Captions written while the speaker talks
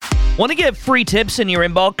Want to get free tips in your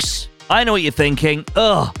inbox? I know what you're thinking.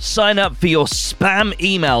 Sign up for your spam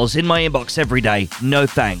emails in my inbox every day. No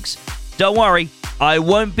thanks. Don't worry, I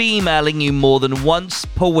won't be emailing you more than once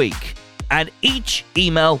per week. And each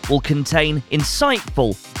email will contain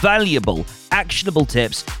insightful, valuable, actionable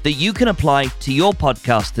tips that you can apply to your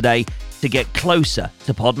podcast today to get closer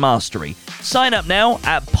to Podmastery. Sign up now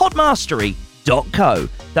at podmastery.co.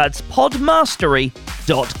 That's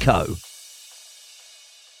podmastery.co.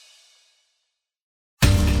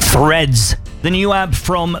 Threads, the new app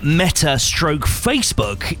from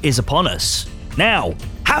Meta/Facebook, is upon us. Now,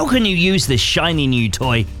 how can you use this shiny new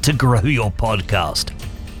toy to grow your podcast?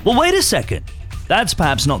 Well, wait a second. That's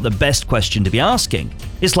perhaps not the best question to be asking.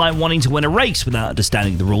 It's like wanting to win a race without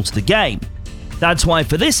understanding the rules of the game. That's why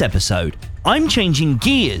for this episode, I'm changing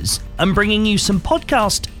gears and bringing you some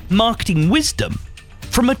podcast marketing wisdom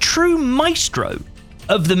from a true maestro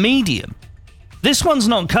of the medium. This one's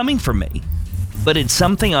not coming from me, but it's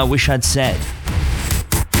something I wish I'd said.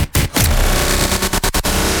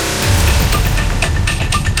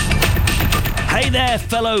 Hey there,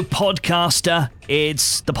 fellow podcaster.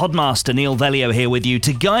 It's the Podmaster, Neil Velio, here with you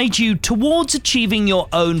to guide you towards achieving your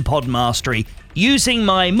own podmastery using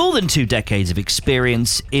my more than 2 decades of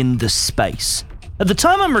experience in the space. At the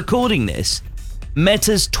time I'm recording this,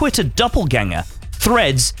 Meta's Twitter doppelganger,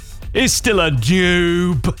 Threads, is still a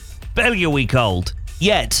noob, barely a week old.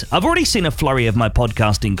 Yet, I've already seen a flurry of my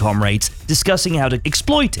podcasting comrades discussing how to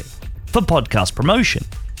exploit it for podcast promotion.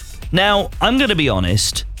 Now, I'm going to be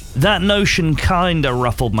honest, that notion kinda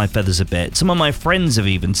ruffled my feathers a bit. Some of my friends have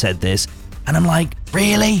even said this, and I'm like,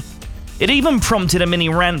 really? It even prompted a mini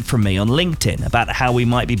rant from me on LinkedIn about how we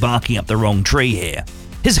might be barking up the wrong tree here.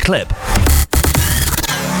 Here's a clip.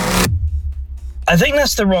 I think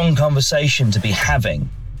that's the wrong conversation to be having.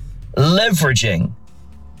 Leveraging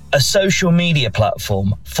a social media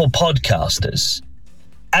platform for podcasters,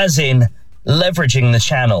 as in leveraging the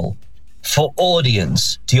channel for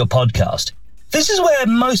audience to your podcast. This is where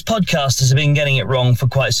most podcasters have been getting it wrong for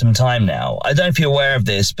quite some time now. I don't know if you're aware of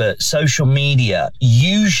this, but social media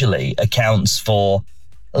usually accounts for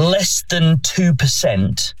less than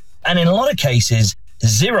 2%, and in a lot of cases,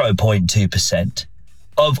 0.2%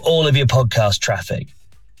 of all of your podcast traffic.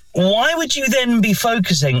 Why would you then be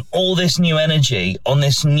focusing all this new energy on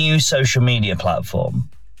this new social media platform?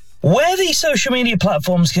 Where these social media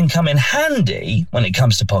platforms can come in handy when it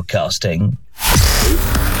comes to podcasting.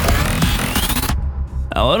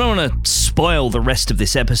 Oh, I don't want to spoil the rest of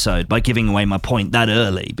this episode by giving away my point that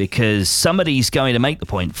early, because somebody's going to make the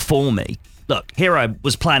point for me. Look, here I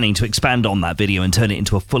was planning to expand on that video and turn it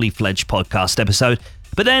into a fully fledged podcast episode,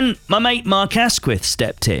 but then my mate Mark Asquith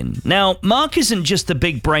stepped in. Now, Mark isn't just the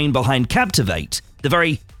big brain behind Captivate, the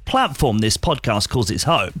very platform this podcast calls its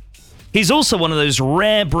home. He's also one of those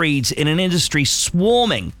rare breeds in an industry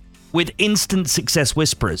swarming with instant success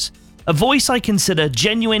whisperers, a voice I consider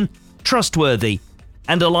genuine, trustworthy,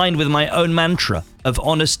 and aligned with my own mantra of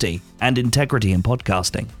honesty and integrity in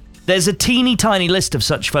podcasting. There's a teeny tiny list of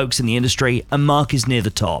such folks in the industry, and Mark is near the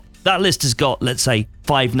top. That list has got, let's say,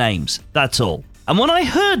 5 names. That's all. And when I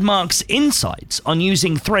heard Mark's insights on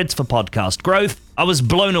using Threads for podcast growth, I was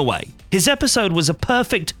blown away. His episode was a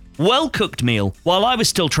perfect, well-cooked meal while I was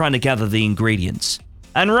still trying to gather the ingredients.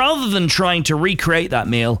 And rather than trying to recreate that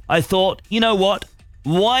meal, I thought, you know what?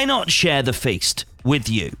 Why not share the feast with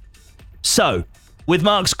you? So, with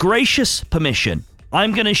Mark's gracious permission,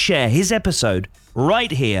 I'm going to share his episode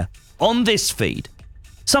right here on this feed.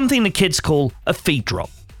 Something the kids call a feed drop.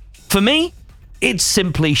 For me, it's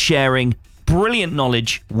simply sharing brilliant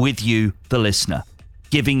knowledge with you, the listener,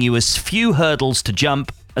 giving you as few hurdles to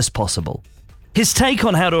jump as possible. His take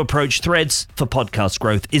on how to approach Threads for podcast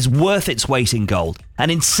growth is worth its weight in gold,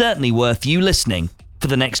 and it's certainly worth you listening for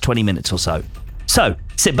the next 20 minutes or so. So,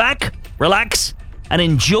 sit back, relax, and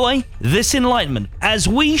enjoy this enlightenment as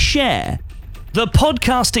we share the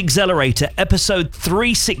Podcast Accelerator episode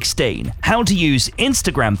 316, how to use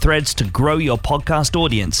Instagram Threads to grow your podcast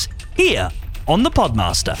audience, here on the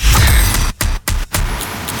Podmaster.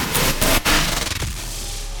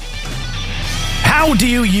 How do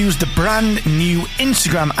you use the brand new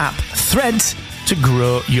Instagram app Threads to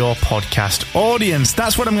grow your podcast audience?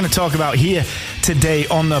 That's what I'm going to talk about here today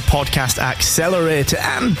on the Podcast Accelerator,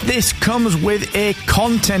 and this comes with a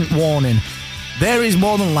content warning. There is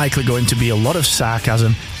more than likely going to be a lot of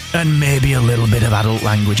sarcasm and maybe a little bit of adult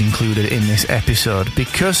language included in this episode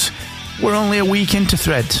because we're only a week into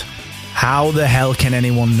Threads. How the hell can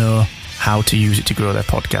anyone know how to use it to grow their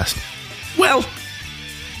podcast? Well,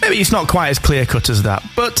 maybe it's not quite as clear-cut as that,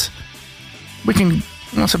 but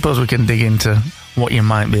I suppose we can dig into what you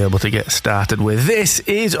might be able to get started with. This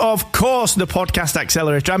is, of course, the Podcast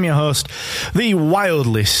Accelerator. I'm your host, the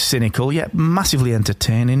wildly cynical yet massively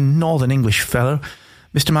entertaining Northern English fellow,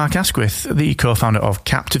 Mr. Mark Asquith, the co-founder of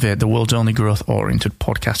Captivate, the world's only growth-oriented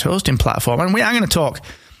podcast hosting platform. And we are going to talk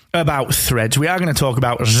about Threads. We are going to talk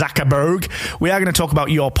about Zuckerberg. We are going to talk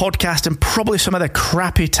about your podcast and probably some of the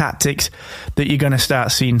crappy tactics that you're going to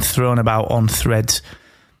start seeing thrown about on Threads.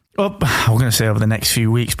 I'm going to say over the next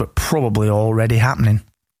few weeks, but probably already happening.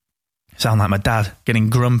 Sound like my dad, getting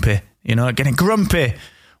grumpy. Getting grumpy.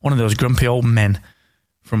 One of those grumpy old men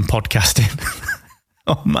from podcasting.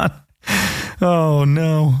 Oh, man. Oh,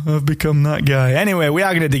 no. I've become that guy. Anyway, we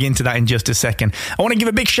are going to dig into that in just a second. I want to give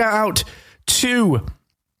a big shout out to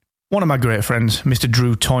one of my great friends, Mr.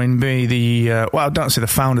 Drew Toynbee, I don't say the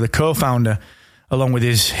founder, the co-founder, along with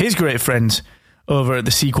his great friends over at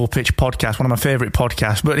the Sequel Pitch podcast, one of my favourite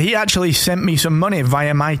podcasts. But he actually sent me some money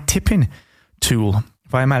via my tipping tool,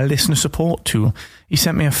 via my listener support tool. He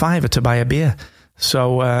sent me a $5 to buy a beer.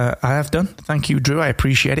 So I have done. Thank you, Drew. I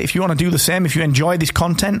appreciate it. If you want to do the same, if you enjoy this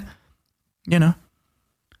content,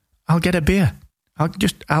 I'll get a beer. I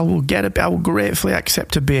will gratefully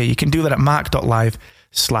accept a beer. You can do that at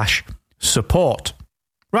mark.live/support.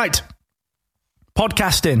 Right.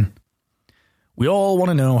 Podcasting. We all want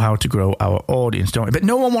to know how to grow our audience, don't we? But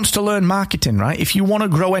no one wants to learn marketing, right? If you want to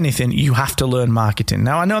grow anything, you have to learn marketing.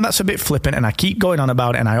 Now, I know that's a bit flippant, and I keep going on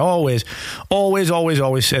about it, and I always say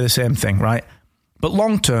the same thing, right? But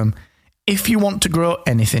long term, if you want to grow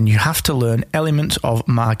anything, you have to learn elements of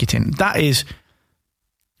marketing. That is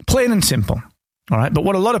plain and simple, all right? But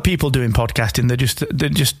what a lot of people do in podcasting, they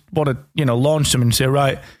just want to, launch something and say,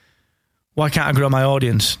 right, why can't I grow my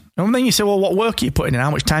audience? And then you say, well, what work are you putting in?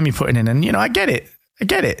 How much time are you putting in? And, I get it.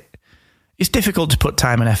 It's difficult to put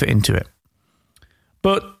time and effort into it.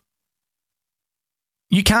 But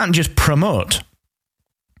you can't just promote.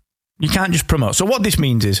 So what this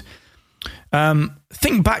means is,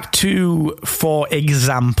 think back to, for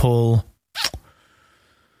example,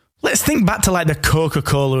 let's think back to like the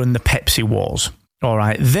Coca-Cola and the Pepsi wars. All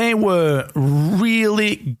right, they were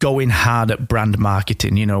really going hard at brand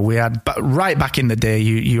marketing. We had right back in the day.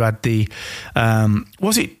 You had the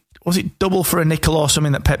was it double for a nickel or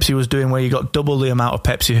something that Pepsi was doing, where you got double the amount of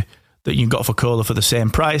Pepsi that you got for cola for the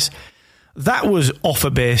same price. That was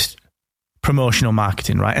offer-based promotional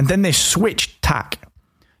marketing, right? And then they switched tack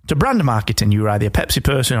to brand marketing. You were either a Pepsi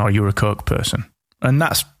person or you were a Coke person, and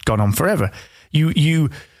that's gone on forever.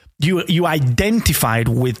 You identified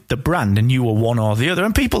with the brand and you were one or the other.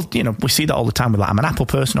 And people, we see that all the time with I'm an Apple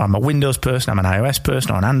person, or I'm a Windows person, I'm an iOS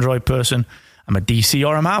person, or an Android person, I'm a DC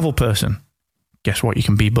or a Marvel person. Guess what? You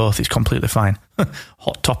can be both. It's completely fine.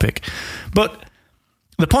 Hot topic. But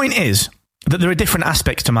the point is that there are different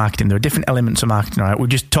aspects to marketing. There are different elements of marketing, right? We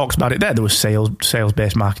just talked about it there. There was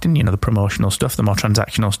sales-based marketing, the promotional stuff, the more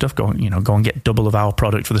transactional stuff. Go and get double of our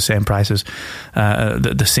product for the same price as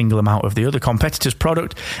the single amount of the other competitor's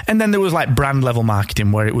product. And then there was like brand level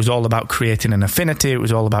marketing, where it was all about creating an affinity. It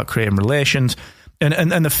was all about creating relations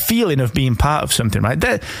and the feeling of being part of something, right?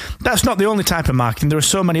 That's not the only type of marketing. There are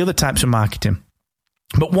so many other types of marketing.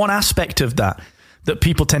 But one aspect of that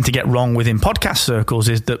people tend to get wrong within podcast circles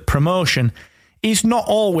is that promotion is not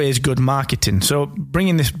always good marketing. So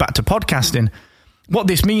bringing this back to podcasting, what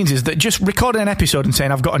this means is that just recording an episode and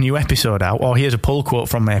saying, I've got a new episode out, or here's a pull quote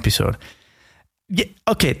from my episode. Yeah,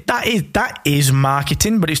 okay, that is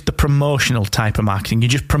marketing, but it's the promotional type of marketing. You're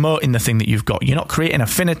just promoting the thing that you've got. You're not creating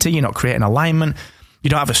affinity. You're not creating alignment. You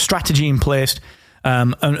don't have a strategy in place.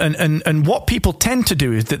 And what people tend to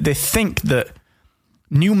do is that they think that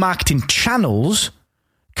new marketing channels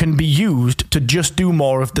can be used to just do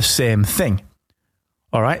more of the same thing.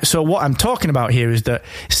 All right. So what I'm talking about here is that,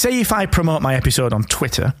 say if I promote my episode on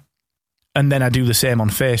Twitter and then I do the same on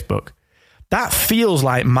Facebook, that feels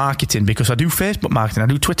like marketing because I do Facebook marketing, I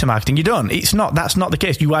do Twitter marketing. You don't. It's not. That's not the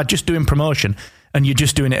case. You are just doing promotion and you're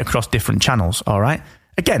just doing it across different channels. All right.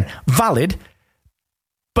 Again, valid,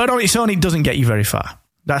 but on its own, it doesn't get you very far.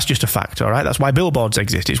 That's just a fact, all right? That's why billboards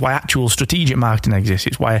exist. It's why actual strategic marketing exists.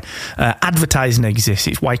 It's why advertising exists.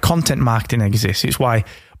 It's why content marketing exists. It's why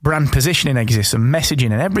brand positioning exists and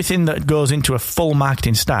messaging and everything that goes into a full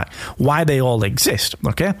marketing stack, why they all exist,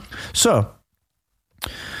 okay? So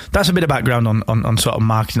that's a bit of background on sort of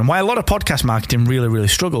marketing and why a lot of podcast marketing really, really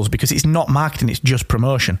struggles, because it's not marketing, it's just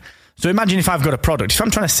promotion. So imagine if I've got a product. If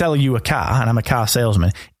I'm trying to sell you a car and I'm a car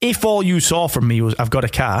salesman, if all you saw from me was, I've got a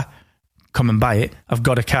car, come and buy it. I've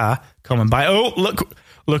got a car, come and buy it. Oh,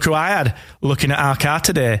 look who I had looking at our car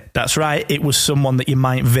today. That's right. It was someone that you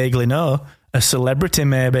might vaguely know, a celebrity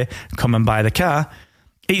maybe, come and buy the car.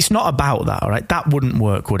 It's not about that, all right? That wouldn't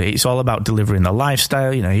work, would it? It's all about delivering the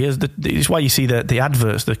lifestyle. You know, it's why you see the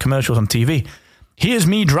adverts, the commercials on TV. Here's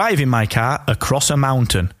me driving my car across a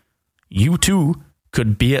mountain. You too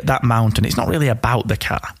could be at that mountain. It's not really about the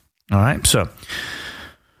car, all right? So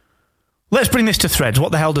let's bring this to Threads.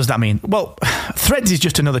 What the hell does that mean? Well, Threads is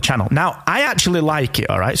just another channel. Now, I actually like it,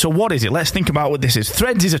 all right? So what is it? Let's think about what this is.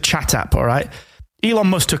 Threads is a chat app, all right? Elon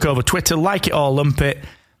Musk took over Twitter. Like it or lump it.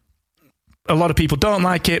 A lot of people don't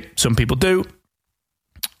like it. Some people do.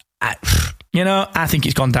 I think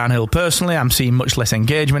it's gone downhill personally. I'm seeing much less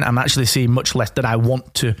engagement. I'm actually seeing much less that I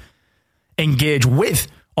want to engage with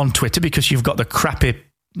on Twitter because you've got the crappy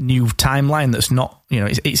new timeline that's not,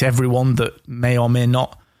 it's everyone that may or may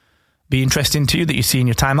not be interesting to you that you see in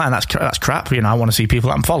your timeline. That's crap. I want to see people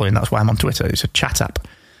that I'm following. That's why I'm on Twitter. It's a chat app.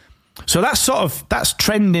 So that's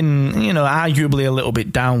trending, arguably a little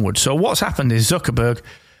bit downward. So what's happened is Zuckerberg,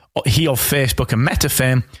 he of Facebook and Meta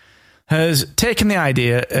fame, has taken the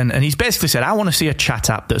idea and he's basically said, I want to see a chat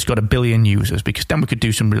app that's got 1 billion users because then we could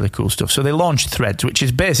do some really cool stuff. So they launched Threads, which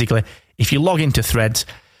is basically, if you log into Threads,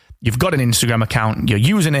 you've got an Instagram account, your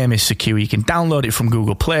username is secure, you can download it from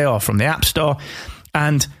Google Play or from the App Store,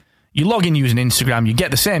 and you log in using Instagram, you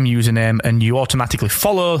get the same username, and you automatically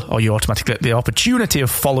follow, or you automatically get the opportunity of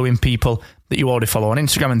following people that you already follow on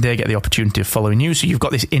Instagram, and they get the opportunity of following you. So you've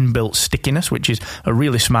got this inbuilt stickiness, which is a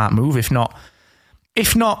really smart move, if not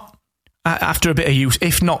after a bit of use,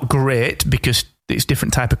 if not great, because it's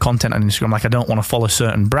different type of content on Instagram. Like I don't want to follow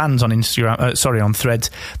certain brands on Instagram, on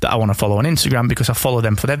Threads that I want to follow on Instagram because I follow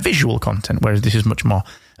them for their visual content, whereas this is much more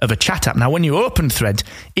of a chat app. Now, when you open Threads,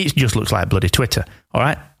 it just looks like bloody Twitter, all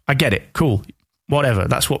right? I get it. Cool. Whatever.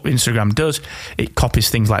 That's what Instagram does. It copies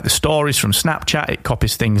things like the stories from Snapchat. It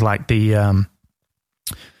copies things like the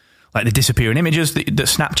disappearing images that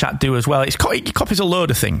Snapchat do as well. It copies a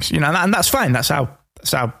load of things, and that's fine. That's how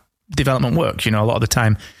development works. A lot of the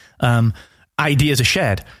time, ideas are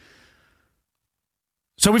shared.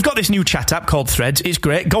 So we've got this new chat app called Threads. It's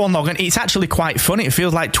great. Go on, log in. It's actually quite funny. It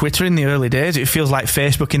feels like Twitter in the early days. It feels like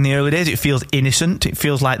Facebook in the early days. It feels innocent. It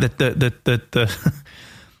feels like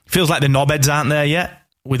feels like the knobheads aren't there yet,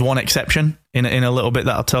 with one exception in a little bit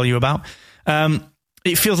that I'll tell you about.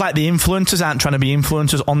 It feels like the influencers aren't trying to be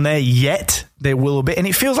influencers on there yet. They will be. And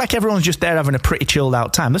it feels like everyone's just there having a pretty chilled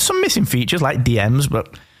out time. There's some missing features like DMs,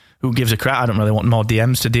 but who gives a crap? I don't really want more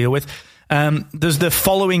DMs to deal with. There's the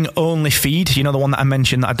following only feed, the one that I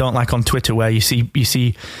mentioned that I don't like on Twitter, where you see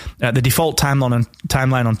the default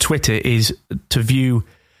timeline on Twitter is to view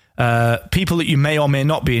people that you may or may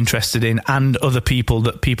not be interested in, and other people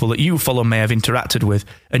that you follow may have interacted with,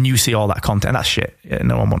 and you see all that content. That's shit. Yeah,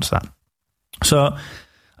 no one wants that. So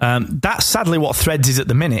that's sadly what Threads is at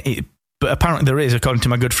the minute. But apparently there is, according to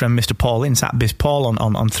my good friend Mr. Paul Ince at BizPaul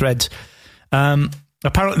on Threads.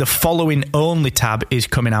 Apparently the following only tab is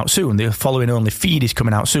coming out soon. The following only feed is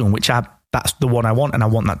coming out soon, that's the one I want, and I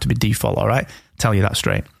want that to be default. All right, tell you that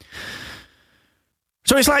straight.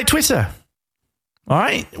 So it's like Twitter. All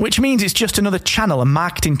right, which means it's just another channel, a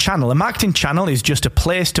marketing channel. A marketing channel is just a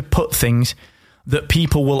place to put things that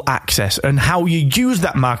people will access, and how you use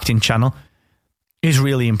that marketing channel is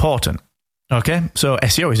really important. Okay, so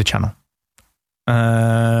SEO is a channel.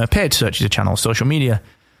 Paid search is a channel. Social media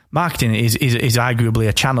marketing is arguably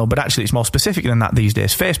a channel, but actually it's more specific than that these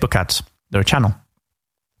days. Facebook ads, they're a channel.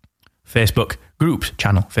 Facebook groups,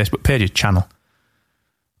 channel. Facebook pages, channel.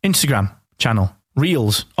 Instagram, channel.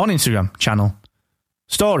 Reels on Instagram, channel.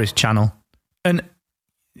 Stories, channel. And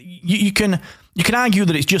you can argue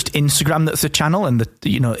that it's just Instagram that's a channel, and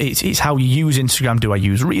it's how you use Instagram. Do I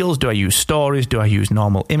use Reels? Do I use Stories? Do I use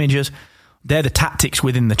normal images? They're the tactics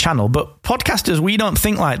within the channel. But podcasters, we don't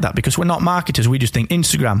think like that because we're not marketers. We just think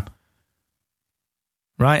Instagram,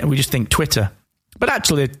 right? We just think Twitter. But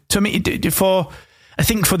actually, to me, I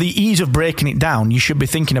think for the ease of breaking it down, you should be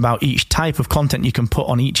thinking about each type of content you can put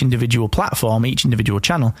on each individual platform, each individual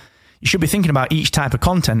channel. You should be thinking about each type of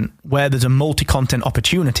content where there's a multi-content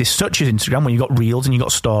opportunity, such as Instagram, where you've got Reels and you've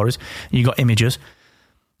got Stories and you've got images.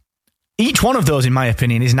 Each one of those, in my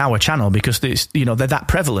opinion, is now a channel because they're that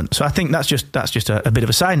prevalent. So I think that's just a bit of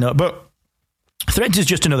a side note. But Threads is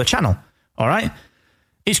just another channel, all right?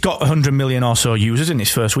 It's got 100 million or so users in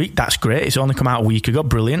its first week. That's great. It's only come out a week ago.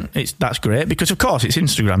 Brilliant. That's great because, of course, it's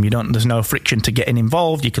Instagram. There's no friction to getting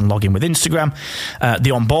involved. You can log in with Instagram.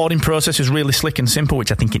 The onboarding process is really slick and simple,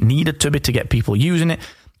 which I think it needed to be to get people using it.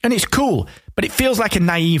 And it's cool, but it feels like a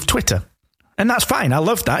naive Twitter. And that's fine. I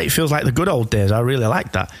love that. It feels like the good old days. I really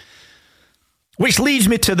like that. Which leads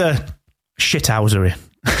me to the shithousery.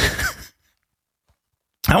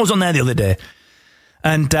 I was on there the other day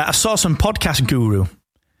and I saw some podcast guru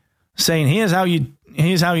saying, here's how you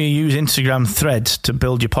use Instagram Threads to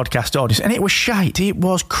build your podcast audience. And it was shite. It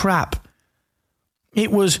was crap.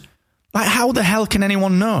 It was like, how the hell can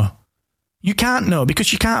anyone know? You can't know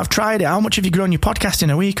because you can't have tried it. How much have you grown your podcast in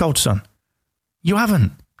a week, old son? You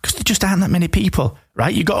haven't, because there just aren't that many people,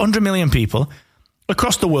 right? You've got 100 million people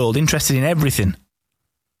across the world interested in everything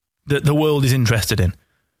that the world is interested in.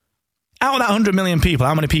 Out of that 100 million people,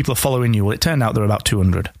 how many people are following you? Well, it turned out there were about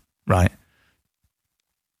 200, right?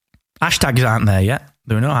 Hashtags aren't there yet.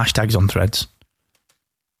 There are no hashtags on Threads.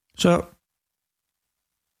 So,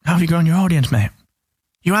 how have you grown your audience, mate?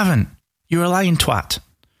 You haven't. You're a lying twat.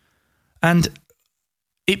 And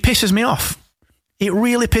it pisses me off. It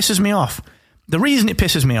really pisses me off. The reason it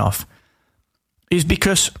pisses me off is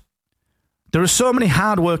because there are so many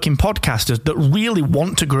hardworking podcasters that really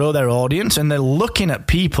want to grow their audience, and they're looking at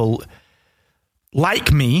people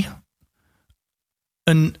like me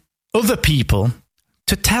and other people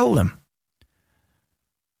to tell them.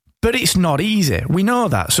 But it's not easy. We know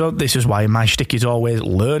that. So this is why my shtick is always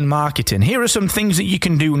learn marketing. Here are some things that you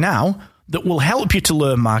can do now that will help you to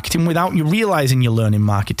learn marketing without you realizing you're learning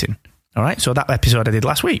marketing. All right. So that episode I did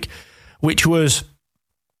last week, which was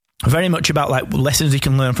very much about like lessons you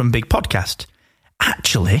can learn from big podcasts.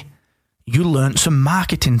 Actually, you learned some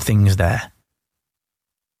marketing things there.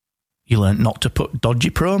 You learned not to put dodgy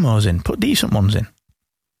promos in, put decent ones in.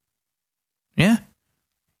 Yeah.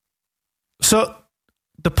 So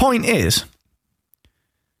the point is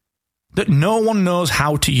that no one knows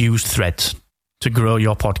how to use Threads to grow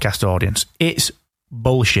your podcast audience. It's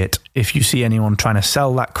bullshit if you see anyone trying to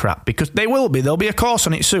sell that crap, because they will be. There'll be a course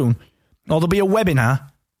on it soon, or there'll be a webinar.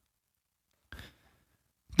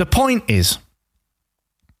 The point is,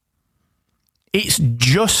 it's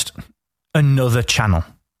just another channel.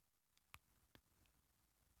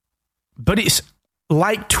 But it's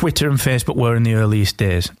like Twitter and Facebook were in the earliest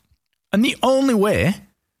days. And the only way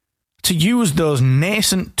to use those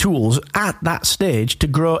nascent tools at that stage to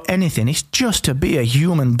grow anything is just to be a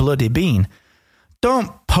human bloody being.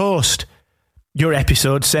 Don't post your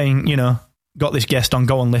episode saying, you know, got this guest on,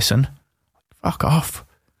 go and listen. Fuck off.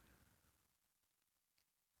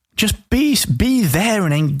 Just be there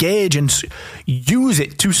and engage and use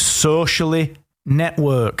it to socially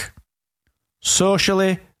network.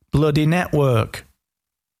 Socially bloody network.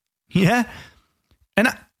 Yeah? And,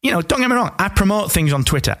 don't get me wrong, I promote things on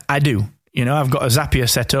Twitter. I do. I've got a Zapier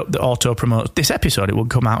set up that auto-promotes this episode. It will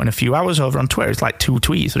come out in a few hours over on Twitter. It's like 2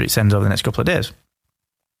 tweets that it sends over the next couple of days.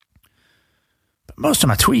 But most of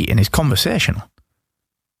my tweeting is conversational.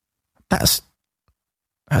 That's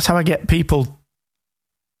how I get people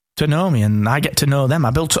to know me, and I get to know them.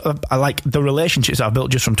 I like the relationships I've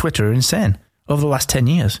built just from Twitter are insane over the last 10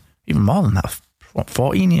 years, even more than that,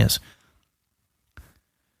 14 years.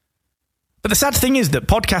 But the sad thing is that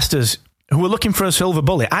podcasters who are looking for a silver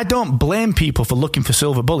bullet, I don't blame people for looking for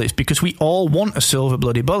silver bullets, because we all want a silver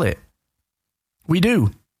bloody bullet. We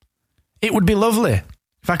do. It would be lovely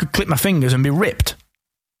if I could clip my fingers and be ripped,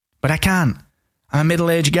 but I can't. I'm a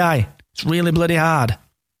middle-aged guy. It's really bloody hard.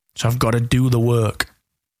 So I've got to do the work.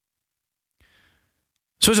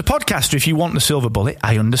 So as a podcaster, if you want the silver bullet,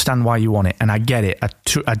 I understand why you want it, and I get it.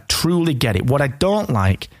 I truly get it. What I don't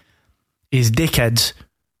like is dickheads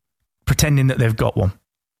pretending that they've got one,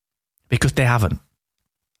 because they haven't.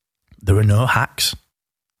 There are no hacks.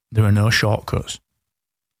 There are no shortcuts.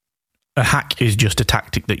 A hack is just a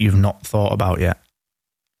tactic that you've not thought about yet.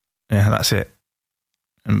 Yeah, that's it.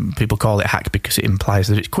 And people call it hack because it implies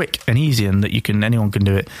that it's quick and easy and that anyone can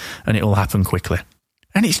do it and it will happen quickly.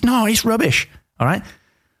 And it's rubbish. All right.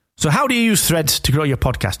 So how do you use Threads to grow your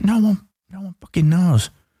podcast? No one fucking knows.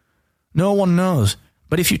 No one knows.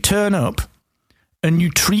 But if you turn up and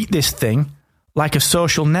you treat this thing like a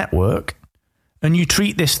social network, and you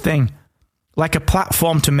treat this thing like a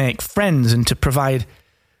platform to make friends and to provide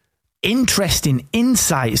interesting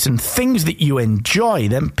insights and things that you enjoy,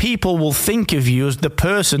 then people will think of you as the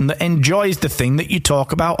person that enjoys the thing that you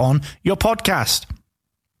talk about on your podcast.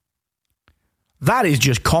 That is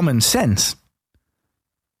just common sense.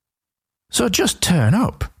 So just turn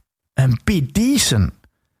up and be decent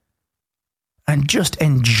and just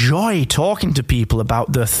enjoy talking to people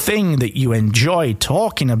about the thing that you enjoy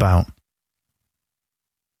talking about.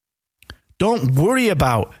 Don't worry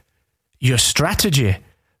about your strategy.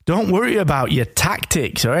 Don't worry about your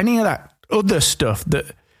tactics or any of that other stuff that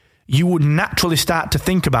you would naturally start to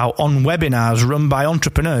think about on webinars run by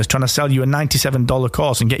entrepreneurs trying to sell you a $97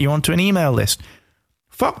 course and get you onto an email list.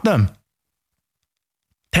 Fuck them.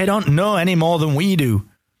 They don't know any more than we do.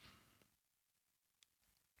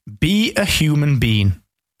 Be a human being,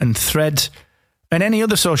 and Threads and any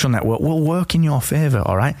other social network will work in your favor,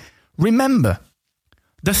 all right? Remember,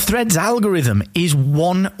 the Threads algorithm is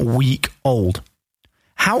 1 week old.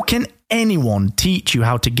 How can anyone teach you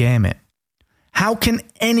how to game it? How can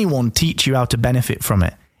anyone teach you how to benefit from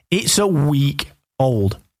it? It's a week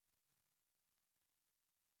old.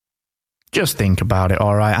 Just think about it,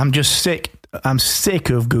 all right? I'm just sick. I'm sick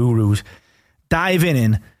of gurus diving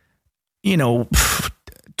in,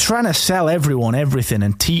 trying to sell everyone everything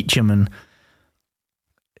and teach them and,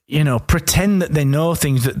 pretend that they know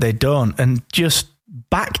things that they don't and just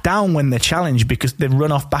back down when they're challenged because they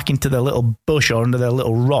run off back into their little bush or under their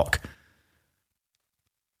little rock.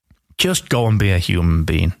 Just go and be a human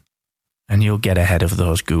being and you'll get ahead of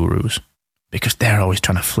those gurus because they're always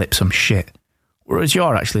trying to flip some shit. Whereas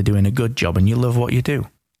you're actually doing a good job and you love what you do.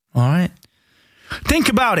 All right? Think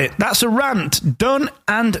about it. That's a rant. Done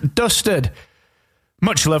and dusted.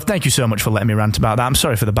 Much love. Thank you so much for letting me rant about that. I'm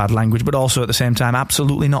sorry for the bad language, but also at the same time,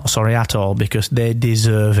 absolutely not sorry at all because they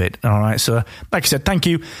deserve it. All right? So, like I said, thank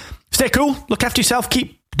you. Stay cool. Look after yourself.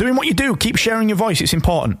 Keep doing what you do. Keep sharing your voice. It's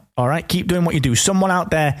important. All right? Keep doing what you do. Someone out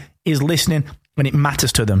there is listening and it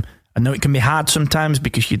matters to them. I know it can be hard sometimes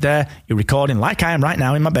because you're there, you're recording like I am right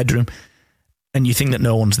now in my bedroom, and you think that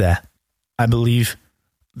no one's there. I believe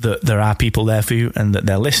that there are people there for you and that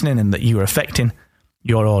they're listening and that you are affecting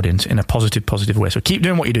your audience in a positive way. So keep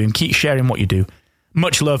doing what you're doing. Keep sharing what you do.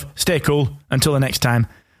 Much love. Stay cool. Until the next time.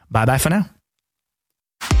 Bye-bye for now.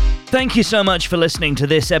 Thank you so much for listening to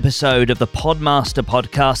this episode of the Podmaster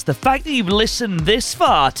Podcast. The fact that you've listened this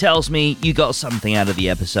far tells me you got something out of the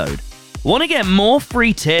episode. Want to get more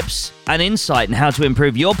free tips and insight on how to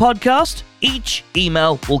improve your podcast? Each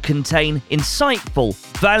email will contain insightful,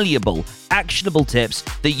 valuable, actionable tips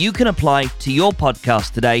that you can apply to your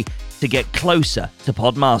podcast today to get closer to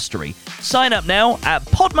Podmastery. Sign up now at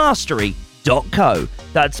podmastery.co.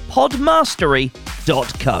 That's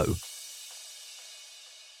podmastery.co.